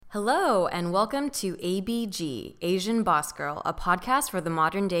Hello, and welcome to ABG, Asian Boss Girl, a podcast for the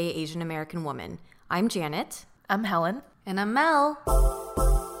modern-day Asian American woman. I'm Janet. I'm Helen. And I'm Mel.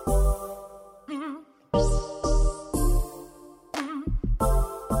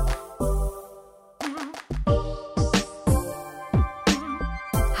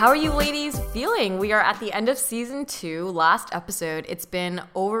 How are you ladies feeling? We are at the end of season 2, last episode. It's been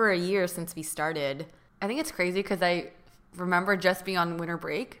over a year since we started. I think it's crazy because I remember just being on winter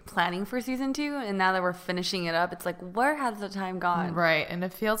break planning for season 2, and now that we're finishing it up, it's like, where has the time gone? Right, and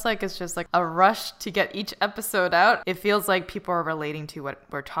it feels like it's just like a rush to get each episode out. It feels like people are relating to what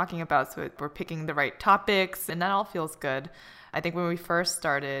we're talking about, so we're picking the right topics, and that all feels good. I think when we first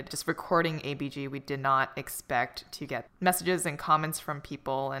started just recording ABG, we did not expect to get messages and comments from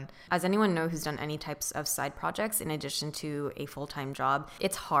people. And as anyone knows who's done any types of side projects in addition to a full-time job,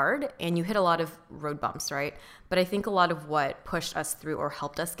 it's hard and you hit a lot of road bumps, right? But I think a lot of what pushed us through or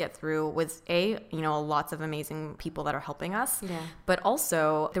helped us get through was lots of amazing people that are helping us. Yeah. But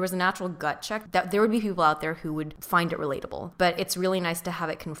also there was a natural gut check that there would be people out there who would find it relatable. But it's really nice to have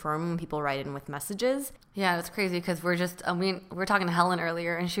it confirmed when people write in with messages. Yeah, it's crazy because we're talking to Helen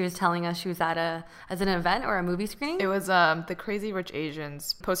earlier, and she was telling us she was at an event or a movie screening. It was the Crazy Rich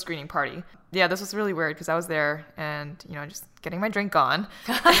Asians post-screening party. Yeah, this was really weird because I was there and, just getting my drink on.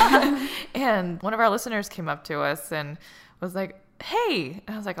 And one of our listeners came up to us and was like, hey.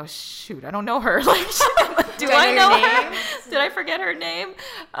 And I was like, oh, shoot, I don't know her. Like, do I know her? Did I forget her name?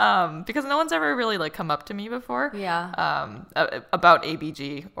 Because no one's ever really come up to me before. Yeah. About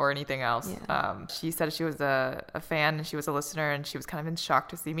ABG or anything else. Yeah. She said she was a fan and she was a listener and she was kind of in shock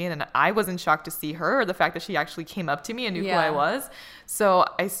to see me. And I was in shock to see her, or the fact that she actually came up to me and knew who I was. So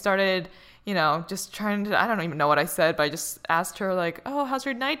I started, just trying to, I don't even know what I said, but I just asked her oh, how's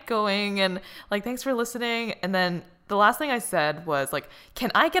your night going? And thanks for listening. And then the last thing I said was can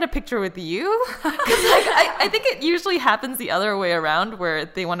I get a picture with you? Because I think it usually happens the other way around, where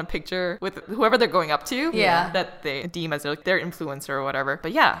they want a picture with whoever they're going up to, that they deem as their influencer or whatever.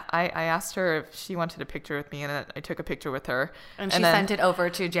 But yeah, I asked her if she wanted a picture with me, and I took a picture with her. And she sent it over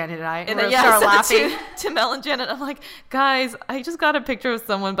to Janet and I. And then started laughing to Mel and Janet. I'm like, guys, I just got a picture with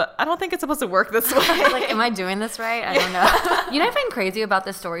someone, but I don't think it's supposed to work this way. Am I doing this right? I don't know. You know what I find crazy about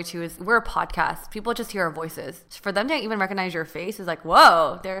this story too is we're a podcast. People just hear our voices. For them to even recognize your face is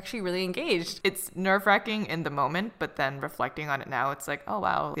whoa, they're actually really engaged. It's nerve-wracking in the moment, but then reflecting on it now, it's oh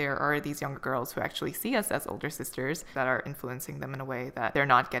wow, there are these younger girls who actually see us as older sisters that are influencing them in a way that they're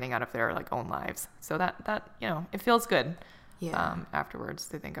not getting out of their own lives. So that it feels good. Yeah. Afterwards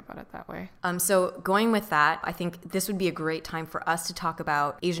to think about it that way. So going with that, I think this would be a great time for us to talk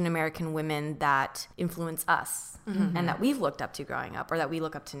about Asian American women that influence us and that we've looked up to growing up, or that we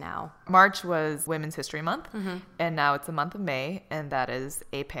look up to now. March was Women's History Month, and now it's the month of May, and that is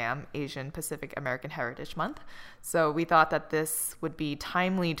APAM, Asian Pacific American Heritage Month. So we thought that this would be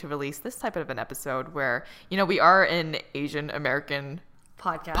timely to release this type of an episode where, we are an Asian American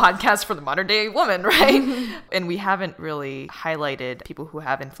podcast for the modern day woman, right? And we haven't really highlighted people who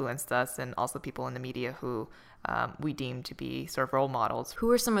have influenced us, and also people in the media who we deem to be sort of role models.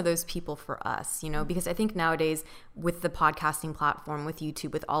 Who are some of those people for us, because I think nowadays with the podcasting platform, with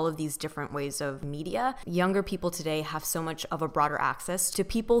YouTube, with all of these different ways of media, younger people today have so much of a broader access to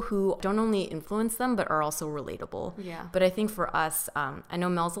people who don't only influence them, but are also relatable. Yeah. But I think for us, I know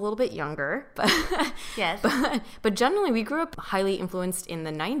Mel's a little bit younger, but yes. but generally we grew up highly influenced in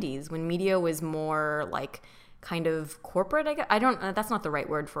the 90s when media was more kind of corporate, I guess. I don't, that's not the right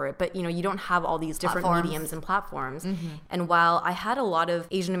word for it, but you don't have all these different mediums and platforms. And while I had a lot of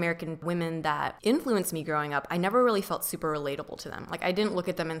Asian American women that influenced me growing up, I never really felt super relatable to them. I didn't look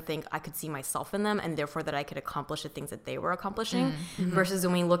at them and think I could see myself in them, and therefore that I could accomplish the things that they were accomplishing. Versus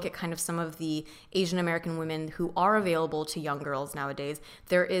when we look at kind of some of the Asian American women who are available to young girls nowadays,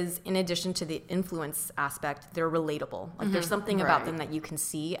 there is, in addition to the influence aspect, they're relatable. There's something about them that you can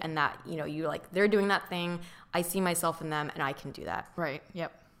see, and that, you're they're doing that thing, I see myself in them, and I can do that. Right.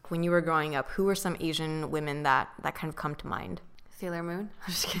 Yep. When you were growing up, who were some Asian women that kind of come to mind? Sailor Moon?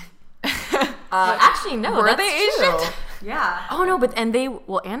 I'm just kidding. Actually, no. Were they Asian? Yeah. Oh, no, but and they,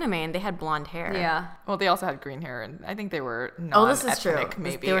 anime, and they had blonde hair. Yeah. Well, they also had green hair, and I think they were this is true.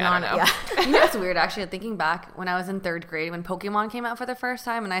 Maybe. They were I don't know. Yeah. You know what's weird, actually, thinking back when I was in 3rd grade, when Pokemon came out for the first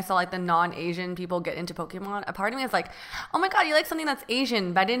time, and I saw the non-Asian people get into Pokemon, a part of me was oh my God, you like something that's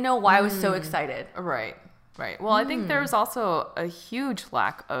Asian, but I didn't know why I was so excited. Right. Well, I think there was also a huge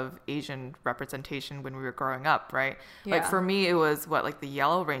lack of Asian representation when we were growing up, right? Yeah. For me, it was the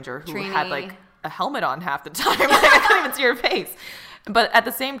Yellow Ranger who Trini. had a helmet on half the time. I couldn't even see her face. But at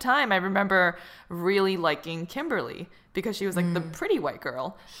the same time, I remember really liking Kimberly because she was like the pretty white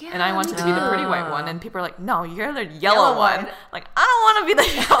girl. Yeah. And I wanted to be the pretty white one. And people are like, no, you're the yellow one. Like, I don't want to be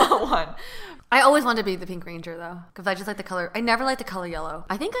the yellow one. I always wanted to be the Pink Ranger, though, because I just like the color. I never liked the color yellow.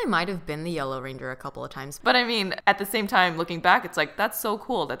 I think I might have been the Yellow Ranger a couple of times. But I mean, at the same time, looking back, it's like, that's so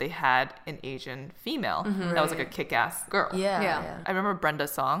cool that they had an Asian female that was like a kick-ass girl. Yeah. I remember Brenda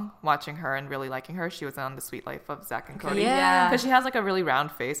Song, watching her and really liking her. She was on The Sweet Life of Zack and Cody. Yeah. Because she has like a really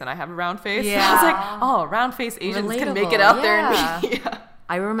round face, and I have a round face. Yeah. So I was like, oh, round face Asians can make it out there in media.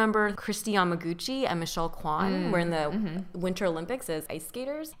 I remember Christy Yamaguchi and Michelle Kwan were in the Winter Olympics as ice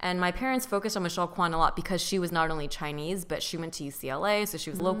skaters. And my parents focused on Michelle Kwan a lot because she was not only Chinese, but she went to UCLA, so she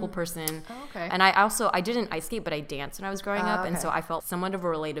was a local person. Oh, okay. And I didn't ice skate, but I danced when I was growing up. And so I felt somewhat of a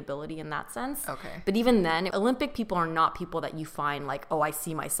relatability in that sense. Okay. But even then, Olympic people are not people that you find like, oh, I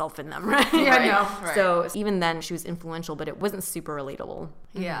see myself in them, right? Yeah, I know. Right. So even then, she was influential, but it wasn't super relatable.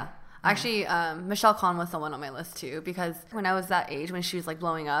 Yeah. Actually, Michelle Kwan was someone on my list too, because when I was that age, when she was like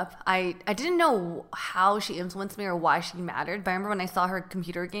blowing up, I didn't know how she influenced me or why she mattered. But I remember when I saw her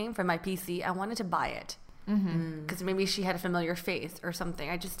computer game for my PC, I wanted to buy it. Because maybe she had a familiar face or something.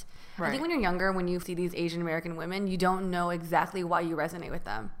 I think when you're younger, when you see these Asian American women, you don't know exactly why you resonate with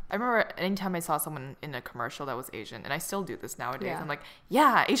them. I remember anytime I saw someone in a commercial that was Asian, and I still do this nowadays, I'm like,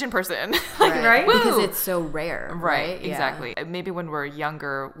 yeah, Asian person. Like, right? Because it's so rare. Right, Yeah. exactly. Maybe when we're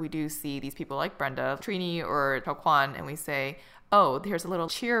younger, we do see these people like Brenda, Trini, or Kwan, and we say, oh, there's a little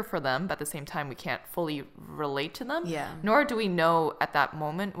cheer for them, but at the same time, we can't fully relate to them. Yeah. Nor do we know at that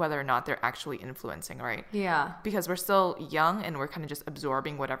moment whether or not they're actually influencing, right? Yeah. Because we're still young and we're kind of just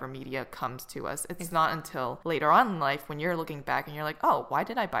absorbing whatever media comes to us. It's not until later on in life when you're looking back and you're like, oh, why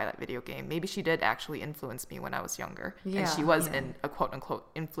did I buy that video game? Maybe she did actually influence me when I was younger. And she was a quote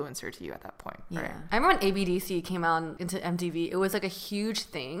unquote influencer to you at that point. Yeah. Right? I remember when ABDC came out into MTV, it was like a huge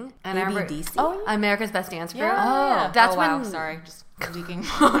thing. And ABDC? I remember America's Best Dance Crew. That's when. Sorry, just leaking.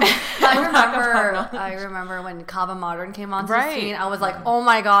 I remember when Kava Modern came onto the scene. I was like, oh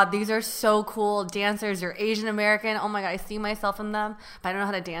my god, these are so cool dancers. They're Asian American. Oh my god, I see myself in them, but I don't know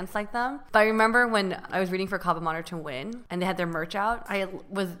how to dance like them. But I remember when I was reading for Kava Modern to win, and they had their merch out. I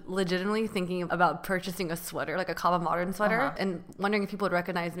was legitimately thinking about purchasing a sweater, like a Kava Modern sweater, and wondering if people would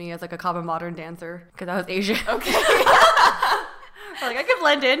recognize me as like a Kava Modern dancer because I was Asian. Okay. Like I could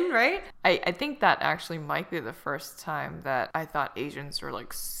blend in, right? I think that actually might be the first time that I thought Asians were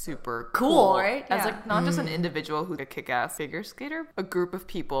like super cool, right? As like not just an individual who's a kick-ass figure skater, a group of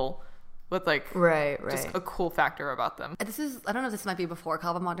people with like just a cool factor about them. I don't know if this might be before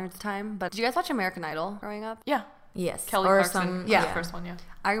Kava Modern's time, but did you guys watch American Idol growing up? Yeah. Yes. Kelly Clarkson. The first one,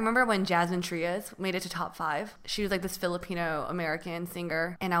 I remember when Jasmine Trias made it to top 5. She was like this Filipino American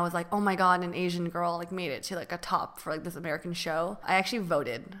singer, and I was like, oh my god, an Asian girl like made it to like a top for like this American show. I actually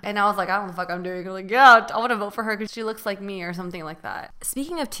voted, and I was like, I don't know what the fuck I'm doing. I'm like, yeah, I want to vote for her because she looks like me or something like that.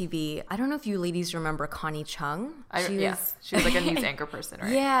 Speaking of TV, I don't know if you ladies remember Connie Chung. Yes, she was like a news anchor person,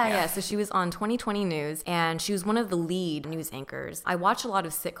 right? Yeah. So she was on 2020 News, and she was one of the lead news anchors. I watch a lot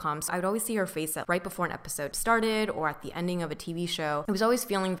of sitcoms. I would always see her face up right before an episode started or at the ending of a TV show. I was always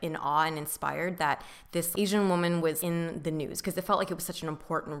feeling in awe and inspired that this Asian woman was in the news because it felt like it was such an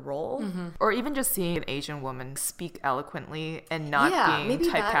important role. Or even just seeing an Asian woman speak eloquently and not being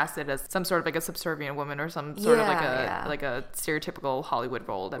typecasted as some sort of like a subservient woman or some sort of like a stereotypical Hollywood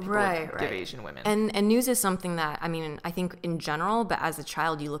role that people would give Asian women. And news is something that, I mean, I think in general, but as a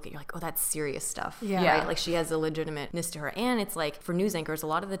child you look at, you're like, oh, that's serious stuff. Right? Like she has a legitimateness to her. And it's like for news anchors, a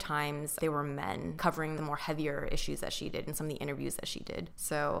lot of the times they were men covering the more heavier issues that she did and some of the interviews that she did.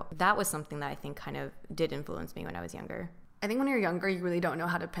 So that was something that I think kind of did influence me when I was younger. I think when you're younger, you really don't know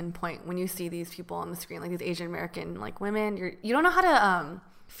how to pinpoint when you see these people on the screen, like these Asian American like women. You don't know how to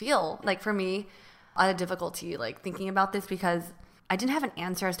feel. Like for me, I had difficulty like thinking about this because I didn't have an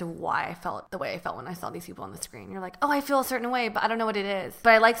answer as to why I felt the way I felt when I saw these people on the screen. You're like, oh, I feel a certain way, but I don't know what it is.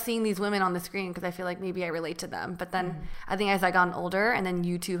 But I like seeing these women on the screen because I feel like maybe I relate to them. But then I think as I got older and then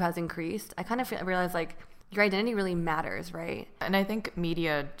YouTube has increased, I kind of realized like your identity really matters, right? And I think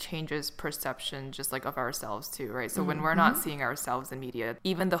media changes perception just like of ourselves too, right? So when we're not seeing ourselves in media,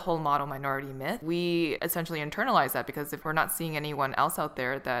 even the whole model minority myth, we essentially internalize that because if we're not seeing anyone else out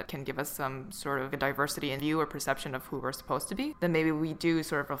there that can give us some sort of a diversity in view or perception of who we're supposed to be, then maybe we do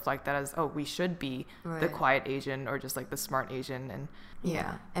sort of reflect that as, oh, we should be the quiet Asian or just like the smart Asian. And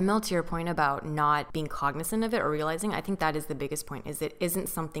And Mel, to your point about not being cognizant of it or realizing, I think that is the biggest point, is it isn't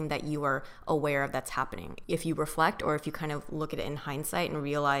something that you are aware of that's happening. If you reflect or if you kind of look at it in hindsight and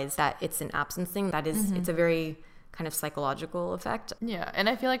realize that it's an absence thing, that is, it's a very kind of psychological effect. Yeah, and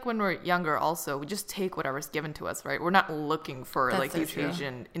I feel like when we're younger also, we just take whatever's given to us, right? We're not looking for like these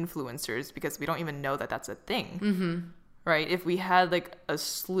Asian influencers because we don't even know that that's a thing. right? If we had like a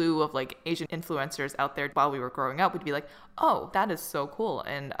slew of like Asian influencers out there while we were growing up, we'd be like, oh, that is so cool.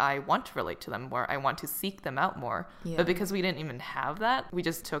 And I want to relate to them more. I want to seek them out more. Yeah. But because we didn't even have that, we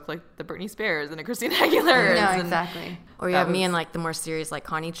just took like the Britney Spears and the Christina Aguilera. No, exactly. Or you have me and like the more serious like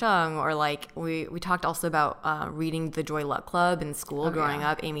Connie Chung, or like we talked also about reading the Joy Luck Club in school growing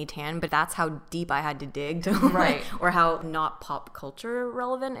up, Amy Tan, but that's how deep I had to dig to right. or how not pop culture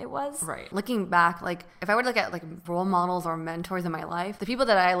relevant it was. Right. Looking back, like if I were to look at like role models or mentors in my life, the people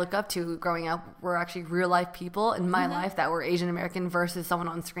that I look up to growing up were actually real life people in my life that were Asian American versus someone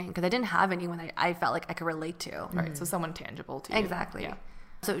on screen, because I didn't have anyone I felt like I could relate to. Right. So someone tangible to you. Exactly. Yeah.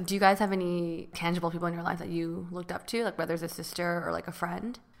 So do you guys have any tangible people in your life that you looked up to, like whether it's a sister or like a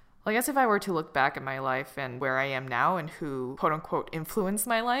friend? Well, I guess if I were to look back at my life and where I am now and who, quote unquote, influenced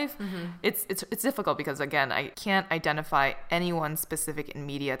my life, it's difficult because, again, I can't identify anyone specific in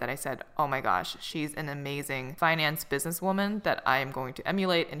media that I said, oh my gosh, she's an amazing finance businesswoman that I am going to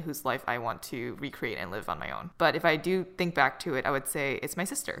emulate and whose life I want to recreate and live on my own. But if I do think back to it, I would say it's my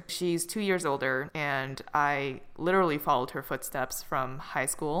sister. She's 2 years older, and I literally followed her footsteps from high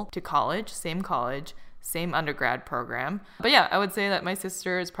school to college, same undergrad program. But yeah, I would say that my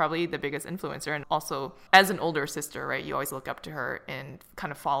sister is probably the biggest influencer. And also, as an older sister, right, you always look up to her and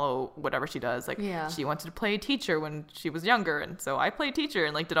kind of follow whatever she does. Like, she wanted to play teacher when she was younger, and so I played teacher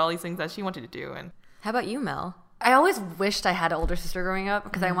and like did all these things that she wanted to do. And how about you, Mel? I always wished I had an older sister growing up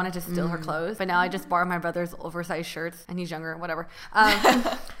because I wanted to steal her clothes. But now I just borrow my brother's oversized shirts, and he's younger, whatever.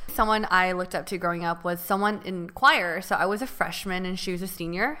 Someone I looked up to growing up was someone in choir. So I was a freshman and she was a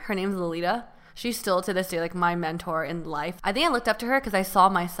senior. Her name's Lolita. She's still to this day like my mentor in life. I think I looked up to her because I saw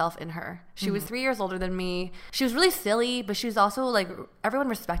myself in her. She was 3 years older than me. She was really silly, but she was also like, everyone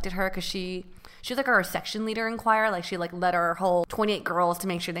respected her because she was like our section leader in choir. Like she like led our whole 28 girls to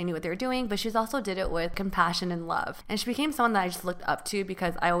make sure they knew what they were doing, but she also did it with compassion and love. And she became someone that I just looked up to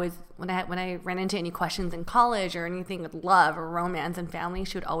because I always, when I ran into any questions in college or anything with love or romance and family,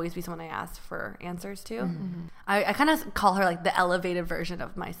 she would always be someone I asked for answers to. I kind of call her like the elevated version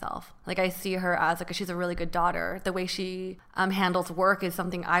of myself. Like I see her as like, she's a really good daughter. The way she handles work is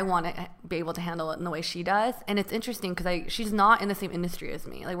something I want to be able to handle it in the way she does. And it's interesting because she's not in the same industry as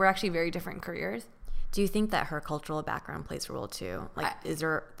me. Like we're actually very different careers. Do you think that her cultural background plays a role too? Like, is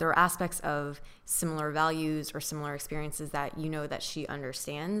there are aspects of similar values or similar experiences that you know that she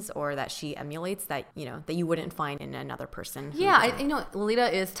understands or that she emulates that you know that you wouldn't find in another person? Yeah,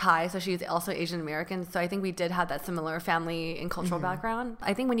 Lolita is Thai, so she's also Asian American. So I think we did have that similar family and cultural background.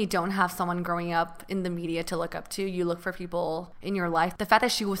 I think when you don't have someone growing up in the media to look up to, you look for people in your life. The fact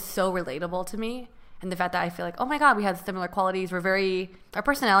that she was so relatable to me. And the fact that I feel like, oh my God, we had similar qualities. Our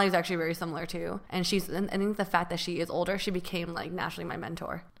personalities are actually very similar too. And I think the fact that she is older, she became like naturally my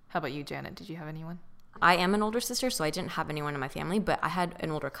mentor. How about you, Janet? Did you have anyone? I am an older sister, so I didn't have anyone in my family, but I had an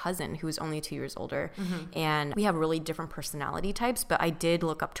older cousin who was only 2 years older. And we have really different personality types, but I did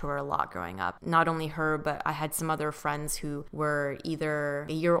look up to her a lot growing up. Not only her, but I had some other friends who were either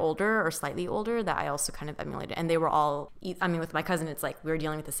a year older or slightly older that I also kind of emulated. And they were all, I mean, with my cousin, it's like we were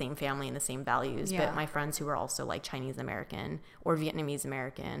dealing with the same family and the same values, but my friends who were also like Chinese American or Vietnamese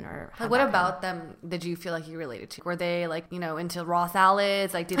American or... Like what about them did you feel like you related to? Were they like, into raw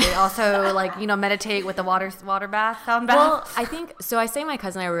salads? Like did they also like, meditate with the water bath, sound bath? Well, I think so. I say my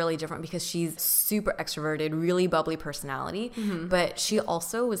cousin and I are really different because she's super extroverted, really bubbly personality, but she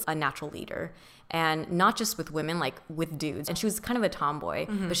also was a natural leader. And not just with women, like with dudes. And she was kind of a tomboy,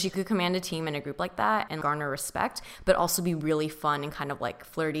 but she could command a team in a group like that and garner respect, but also be really fun and kind of like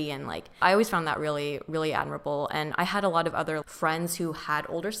flirty. And like, I always found that really, really admirable. And I had a lot of other friends who had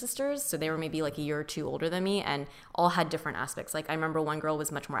older sisters. So they were maybe like a year or two older than me and all had different aspects. Like I remember one girl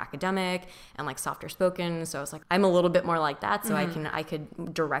was much more academic and like softer spoken. So I was like, I'm a little bit more like that. So I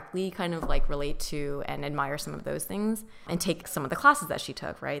could directly kind of like relate to and admire some of those things and take some of the classes that she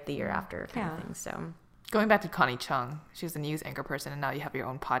took, right? The year after kind of things. So going back to Connie Chung, she was a news anchor person, and now you have your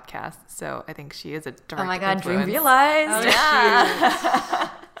own podcast. So I think she is a direct Oh my God, influence. dream realized. Oh, yeah.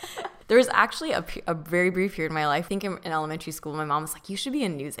 There was actually a very brief period in my life, I think in elementary school, my mom was like, you should be a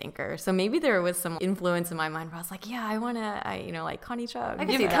news anchor. So maybe there was some influence in my mind where I was like, yeah, I want to, like Connie Chung.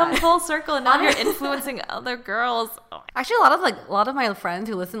 You've come full circle and now you're influencing other girls. Oh. Actually, a lot of my friends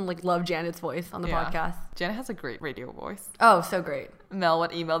who listen like love Janet's voice on the podcast. Janet has a great radio voice. Oh, so great. Mel,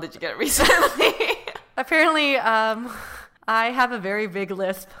 what email did you get recently? Apparently, I have a very big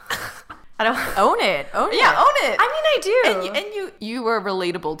lisp. I don't own it. Yeah, own it. I mean, I do. And you you were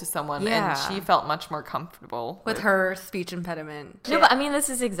relatable to someone, and she felt much more comfortable with her speech impediment. No, but I mean, this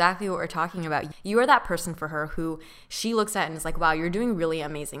is exactly what we're talking about. You are that person for her who she looks at and is like, wow, you're doing really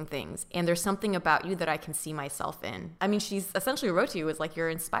amazing things, and there's something about you that I can see myself in. I mean, she's essentially wrote to you as like, you're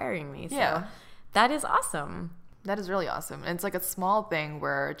inspiring me. So that is awesome. That is really awesome. And it's like a small thing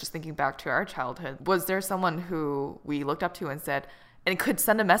where, just thinking back to our childhood, was there someone who we looked up to and said, and could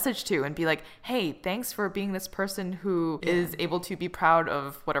send a message to and be like, hey, thanks for being this person who is able to be proud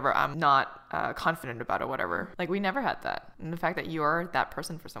of whatever I'm not confident about or whatever. Like, we never had that. And the fact that you are that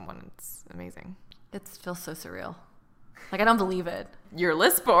person for someone, it's amazing. It feels so surreal. Like, I don't believe it. You're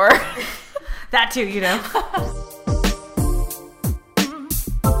Lispor. That too, you know.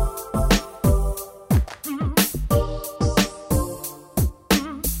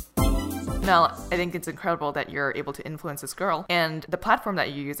 Mel, I think it's incredible that you're able to influence this girl. And the platform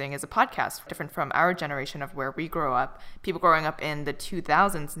that you're using is a podcast, different from our generation of where we grow up. People growing up in the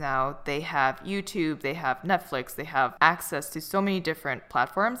 2000s now, they have YouTube, they have Netflix, they have access to so many different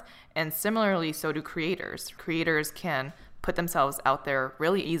platforms. And similarly, so do creators. Creators can put themselves out there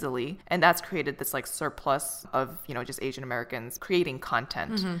really easily, and that's created this like surplus of, you know, just Asian Americans creating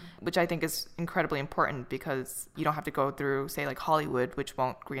content, which I think is incredibly important, because you don't have to go through, say, like Hollywood, which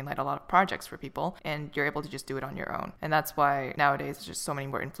won't greenlight a lot of projects for people, and you're able to just do it on your own. And that's why nowadays there's just so many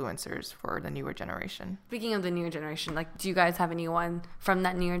more influencers for the newer generation. Speaking of the newer generation, like, do you guys have anyone from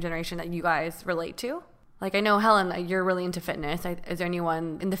that newer generation that you guys relate to? Like, I know, Helen, you're really into fitness. Is there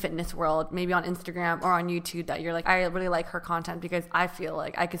anyone in the fitness world, maybe on Instagram or on YouTube, that you're like, I really like her content because I feel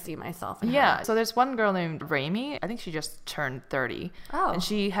like I could see myself in her? Yeah. So there's one girl named Remy. I think she just turned 30. Oh. And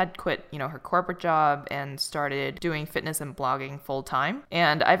she had quit, you know, her corporate job and started doing fitness and blogging full time.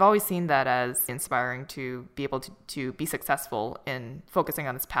 And I've always seen that as inspiring, to be able to be successful in focusing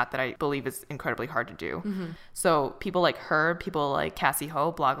on this path that I believe is incredibly hard to do. So people like her, people like Cassie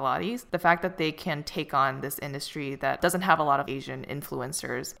Ho, Blogilates, the fact that they can take on this industry that doesn't have a lot of Asian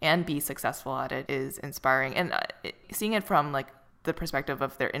influencers and be successful at it is inspiring. And seeing it from like the perspective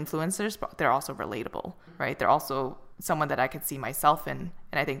of their influencers, but they're also relatable, right? They're also someone that I could see myself in.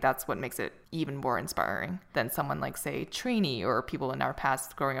 And I think that's what makes it even more inspiring than someone like, say, Trini, or people in our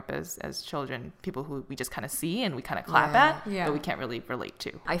past growing up as children, people who we just kind of see and we kind of clap at, but we can't really relate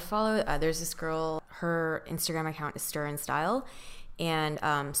to. I follow, there's this girl, her Instagram account is Stir and Style. And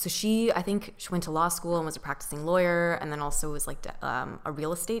so I think she went to law school and was a practicing lawyer, and then also was like a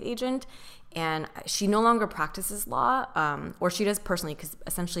real estate agent. And she no longer practices law, or she does personally, because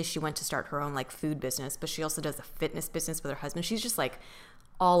essentially she went to start her own like food business, but she also does a fitness business with her husband. She's just like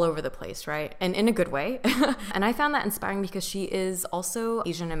all over the place, right? And in a good way. And I found that inspiring because she is also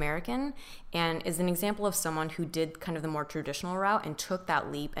Asian American and is an example of someone who did kind of the more traditional route and took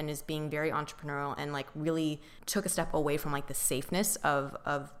that leap and is being very entrepreneurial and like really took a step away from like the safeness of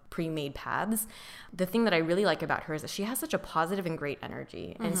pre-made paths. The thing that I really like about her is that she has such a positive and great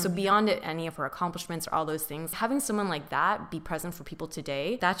energy. And so beyond any of her accomplishments or all those things, having someone like that be present for people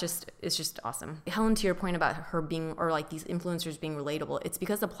today, that is just awesome. Helen, to your point about her being, or like these influencers being relatable, it's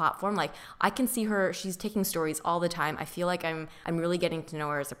because the platform, like I can see her, she's taking stories all the time. I feel like I'm really getting to know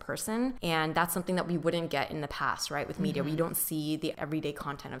her as a person. And that's something that we wouldn't get in the past, right? With media, we don't see the everyday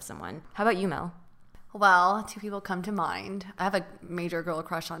content of someone. How about you, Mel? Well, two people come to mind. I have a major girl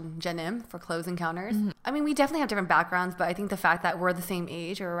crush on Jen Im for Close Encounters. I mean, we definitely have different backgrounds, but I think the fact that we're the same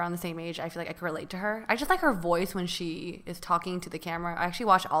age or around the same age, I feel like I can relate to her. I just like her voice when she is talking to the camera. I actually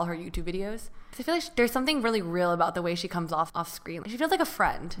watch all her YouTube videos. I feel like there's something really real about the way she comes off screen. She feels like a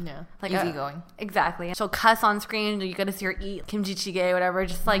friend. Yeah, like easygoing. Exactly. She'll cuss on screen. You get to see her eat kimchi jjigae, whatever.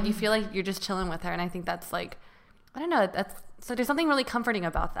 Just like you feel like you're just chilling with her, and I think that's like, I don't know. So there's something really comforting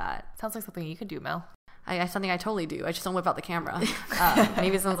about that. Sounds like something you could do, Mel. Something I totally do. I just don't whip out the camera.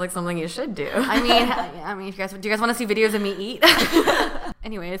 Maybe it sounds like something you should do. I mean, do you guys want to see videos of me eat?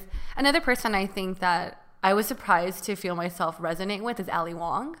 Anyways, another person I think that I was surprised to feel myself resonate with is Ali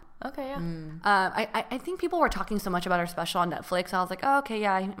Wong. Okay, yeah. I think people were talking so much about her special on Netflix. I was like, oh, okay,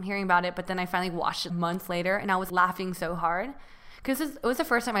 yeah, I'm hearing about it. But then I finally watched it months later, and I was laughing so hard. Because it was the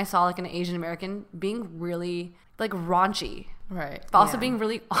first time I saw like an Asian American being really like raunchy. Right. But also being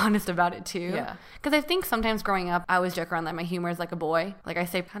really honest about it too. Yeah. Because I think sometimes growing up, I always joke around that my humor is like a boy. Like I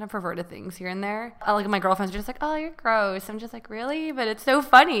say kind of perverted things here and there. Like my girlfriends are just like, oh, you're gross. I'm just like, really? But it's so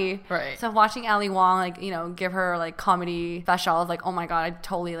funny. Right. So watching Ali Wong, like, you know, give her like comedy special, I was like, oh my God, I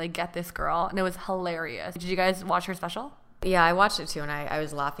totally like get this girl. And it was hilarious. Did you guys watch her special? Yeah, I watched it too, and I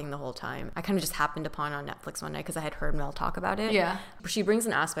was laughing the whole time. I kind of just happened upon on Netflix one night because I had heard Mel talk about it. Yeah. She brings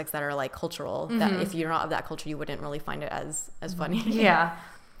in aspects that are like cultural, that if you're not of that culture, you wouldn't really find it as funny. Yeah.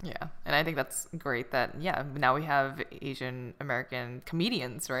 Yeah. And I think that's great that, now we have Asian American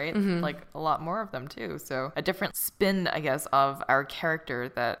comedians, right? Like a lot more of them too. So a different spin, I guess, of our character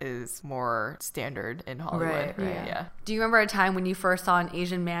that is more standard in Hollywood. Right. Yeah. Do you remember a time when you first saw an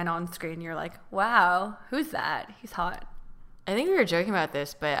Asian man on screen and you're like, wow, who's that? He's hot. I think we were joking about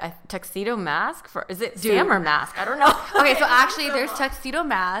this, but Tuxedo Mask is it Sam or Mask? I don't know. Okay, so actually there's Tuxedo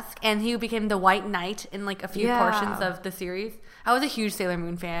Mask, and he became the White Knight in like a few portions of the series. I was a huge Sailor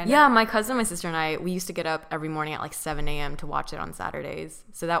Moon fan. Yeah, my cousin, my sister, and I, we used to get up every morning at like 7 a.m. to watch it on Saturdays.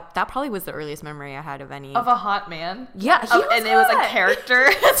 So that probably was the earliest memory I had of any. Of a hot man? Yeah, he was and it was a character.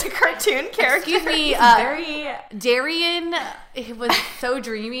 It's a cartoon character. Excuse me, Darian, it was so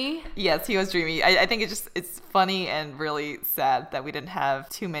dreamy. Yes, he was dreamy. I think it's funny and really sad that we didn't have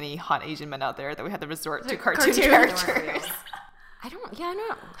too many hot Asian men out there, that we had to resort to cartoon characters. I don't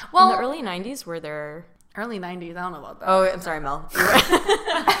know. Well, in the early 90s, were there... Early 90s, I don't know about that. Oh, I'm sorry, Mel.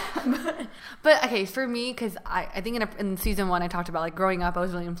 But okay, for me, because I think in season 1 I talked about like growing up I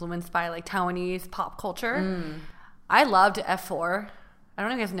was really influenced by like Taiwanese pop culture. I loved F4. I don't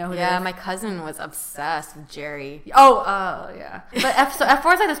know if you guys know who that is. My cousin was obsessed with Jerry. Oh, yeah. But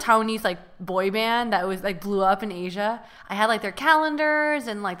F4 is like this Taiwanese like boy band that was like blew up in Asia. I had like their calendars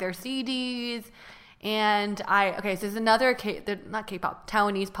and like their CDs. And so there's another not K-pop,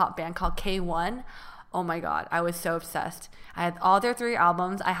 Taiwanese pop band called K1. Oh my God, I was so obsessed. I had all their 3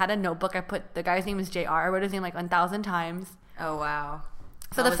 albums. I had a notebook. The guy's name is JR. I wrote his name like 1,000 times. Oh, wow.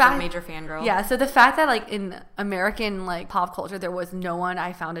 So the fact, a major fangirl. Yeah, so the fact that like in American like pop culture there was no one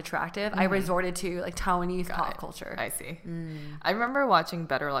I found attractive, I resorted to like Taiwanese pop culture. I see. I remember watching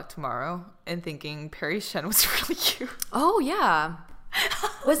Better Luck Tomorrow and thinking Perry Shen was really cute. Oh yeah.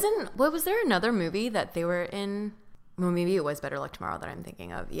 Was there another movie that they were in? Well, maybe it was Better Luck Tomorrow that I'm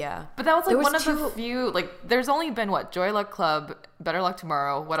thinking of. Yeah. But that was like one of the few, like, there's only been Joy Luck Club, Better Luck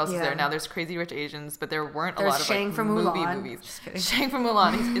Tomorrow. What else is there? Now there's Crazy Rich Asians, but there weren't a lot of Shang like from movie Mulan. movies. Just kidding. Shang from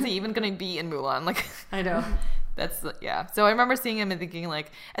Mulan. Is he even going to be in Mulan? Like, I know. That's, yeah. So I remember seeing him and thinking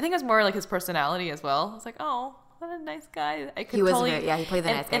like, I think it was more like his personality as well. I was like, oh, what a nice guy. I could he totally, he played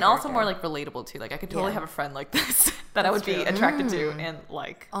the nice guy. And also more like relatable too. Like I could totally have a friend like this that I would be attracted to and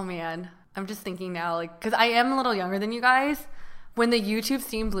like. Oh man. I'm just thinking now, like, because I am a little younger than you guys. When the YouTube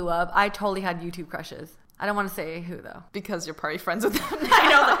scene blew up, I totally had YouTube crushes. I don't want to say who though. Because you're party friends with them. I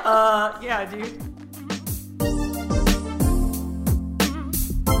know. Like, yeah, dude.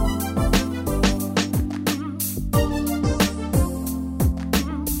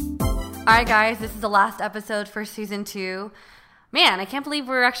 All right, guys, this is the last episode for season 2. Man, I can't believe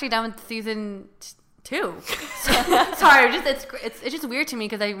we're actually done with season 2. Sorry, it's just weird to me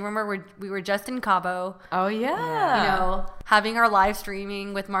because I remember we were just in Cabo. Oh yeah. Having our live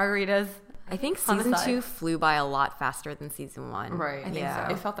streaming with margaritas. I think season 2 flew by a lot faster than season 1. Right. I think so.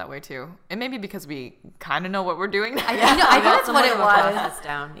 It felt that way too. And maybe because we kind of know what we're doing now. I think that's what it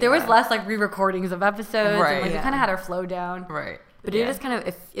was. There was less like re-recordings of episodes. Right. And, like, we kind of had our flow down. Right. But it is kind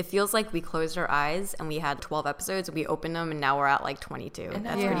of, it feels like we closed our eyes and we had 12 episodes, we opened them, and now we're at like 22. And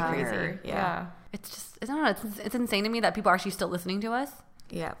that's pretty crazy. Yeah. It's just, I don't know, it's insane to me that people are actually still listening to us.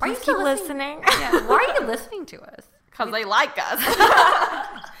 Yeah. Why are you Please still keep listening. Yeah. Why are you listening to us? Because they like us.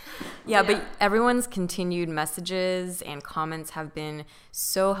 Yeah, but everyone's continued messages and comments have been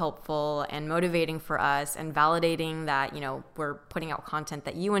so helpful and motivating for us and validating that, we're putting out content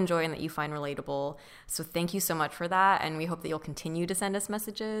that you enjoy and that you find relatable. So thank you so much for that. And we hope that you'll continue to send us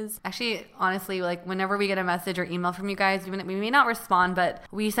messages. Actually, honestly, like whenever we get a message or email from you guys, we may not respond, but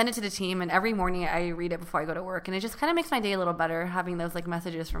we send it to the team, and every morning I read it before I go to work. And it just kind of makes my day a little better having those like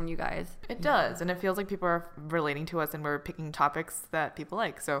messages from you guys. It does. And it feels like people are relating to us and we're picking topics that people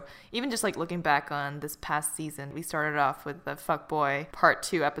like. So even just like looking back on this past season, we started off with the Fuckboy Part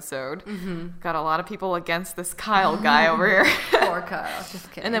 2 episode. Got a lot of people against this Kyle guy over here. Poor Kyle. Just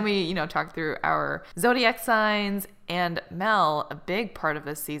kidding. And then we, talked through our zodiac signs. And Mel, a big part of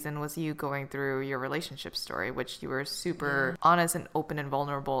this season was you going through your relationship story, which you were super honest and open and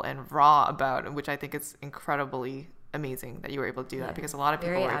vulnerable and raw about, which I think is incredibly amazing that you were able to do that because a lot of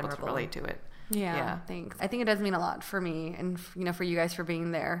people were able to relate to it. Yeah, thanks. I think it does mean a lot for me and, for you guys for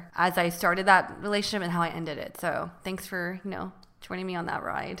being there as I started that relationship and how I ended it. So thanks for, joining me on that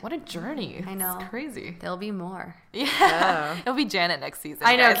ride. What a journey. I know. It's crazy. There'll be more. Yeah. It'll be Janet next season.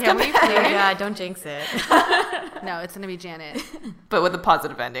 I know. Guys. Can we please? Yeah, don't jinx it. No, it's going to be Janet. But with a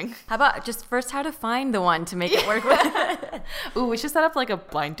positive ending. How about just first how to find the one to make it work with? Ooh, we should set up like a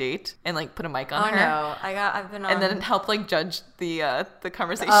blind date and like put a mic on her. No. I've been on. And then help like judge the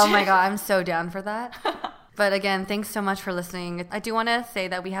conversation. Oh my God. I'm so down for that. But again, thanks so much for listening. I do want to say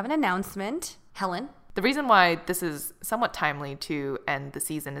that we have an announcement. Helen. The reason why this is somewhat timely to end the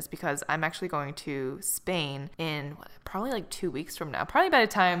season is because I'm actually going to Spain in probably like 2 weeks from now. Probably by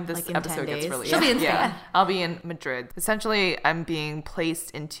the time this episode gets released. She'll be in Spain. Yeah, I'll be in Madrid. Essentially, I'm being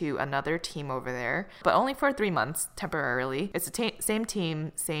placed into another team over there, but only for 3 months temporarily. It's the same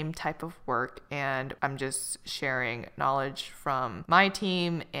team, same type of work, and I'm just sharing knowledge from my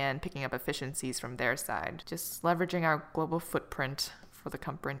team and picking up efficiencies from their side. Just leveraging our global footprint for the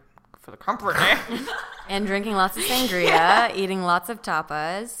company. And drinking lots of sangria, eating lots of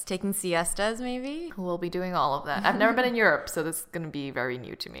tapas, taking siestas maybe. We'll be doing all of that. I've never been in Europe, so this is going to be very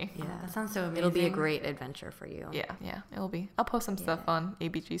new to me. Yeah, that sounds so amazing. It'll be a great adventure for you. Yeah, it will be. I'll post some stuff on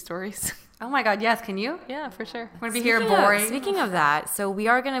ABG stories. Oh my God, yes, can you? Yeah, for sure. I'm going to be here boring. Speaking of that, so we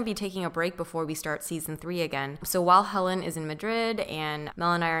are going to be taking a break before we start season 3 again. So while Helen is in Madrid and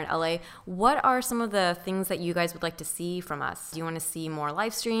Mel and I are in LA, what are some of the things that you guys would like to see from us? Do you want to see more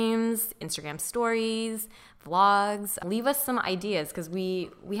live streams, Instagram stories, vlogs? Leave us some ideas because we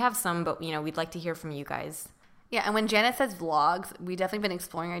have some, but we'd like to hear from you guys. Yeah, and when Janet says vlogs, we've definitely been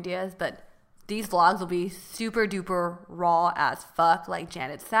exploring ideas, but these vlogs will be super duper raw as fuck, like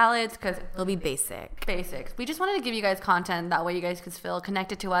Janet's salads, because they'll be basics. We just wanted to give you guys content, that way you guys could feel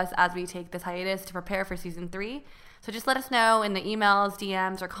connected to us as we take this hiatus to prepare for season 3. So just let us know in the emails,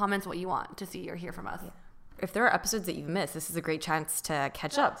 DMs, or comments what you want to see or hear from us. Yeah. If there are episodes that you've missed, this is a great chance to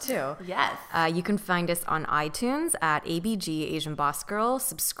catch up too. Yes. You can find us on iTunes at ABG Asian Boss Girl.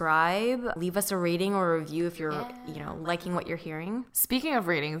 Subscribe, leave us a rating or a review if you're liking what you're hearing. Speaking of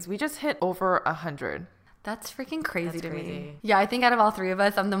ratings, we just hit over 100. That's freaking crazy to me. Yeah, I think out of all 3 of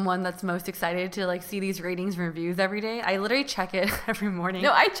us, I'm the one that's most excited to see these ratings and reviews every day. I literally check it every morning.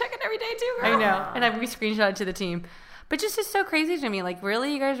 No, I check it every day too, girl. I know. And we screenshot it to the team. But just is so crazy to me.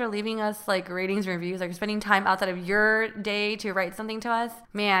 Really, you guys are leaving us ratings, reviews, spending time outside of your day to write something to us.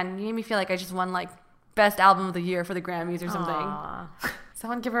 Man, you made me feel like I just won best album of the year for the Grammys or something. Aww.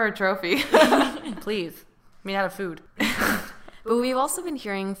 Someone give her a trophy. Please. Made out of food. But we've also been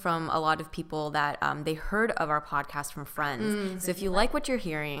hearing from a lot of people that they heard of our podcast from friends. So if you like what you're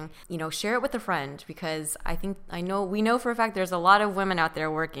hearing, share it with a friend, because we know for a fact there's a lot of women out there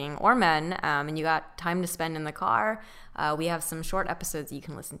working, or men, and you got time to spend in the car. We have some short episodes that you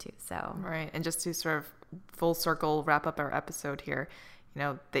can listen to. So right, and just to sort of full circle wrap up our episode here,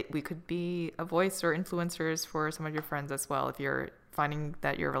 we could be a voice or influencers for some of your friends as well if you're finding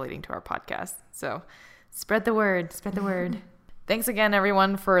that you're relating to our podcast. So spread the word. Thanks again,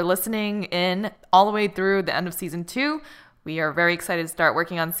 everyone, for listening in all the way through the end of season 2. We are very excited to start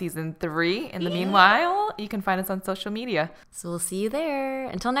working on season 3. In the meanwhile, you can find us on social media. So we'll see you there.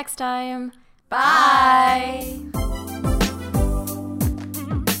 Until next time. Bye.